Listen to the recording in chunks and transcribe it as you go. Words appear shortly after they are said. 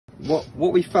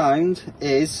what we found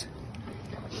is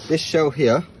this shell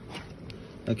here.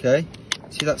 Okay,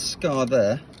 see that scar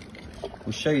there?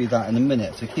 We'll show you that in a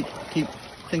minute. So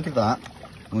think of that,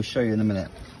 and we'll show you in a minute.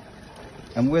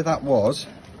 And where that was,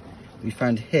 we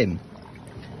found him,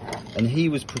 and he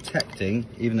was protecting,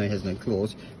 even though he has no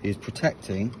claws, he was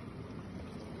protecting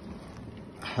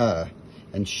her.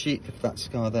 And she, look at that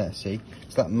scar there, see?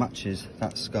 So that matches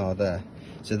that scar there.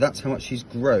 So that's how much she's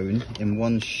grown in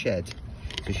one shed.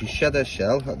 So she shed her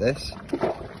shell like this,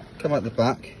 come out the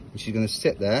back, and she's going to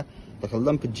sit there like a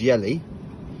lump of jelly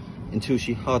until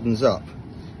she hardens up.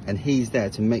 And he's there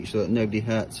to make sure that nobody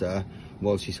hurts her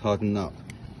while she's hardening up.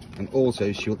 And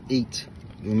also she'll eat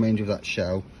the remainder of that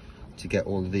shell to get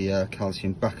all of the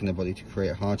calcium back in her body to create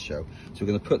a hard shell. So we're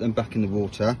going to put them back in the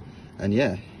water, and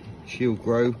yeah, she'll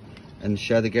grow and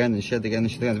shed again and shed again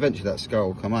and shed again. Eventually that scar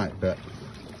will come out, but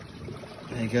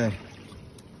there you go.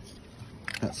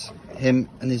 That's him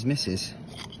and his missus.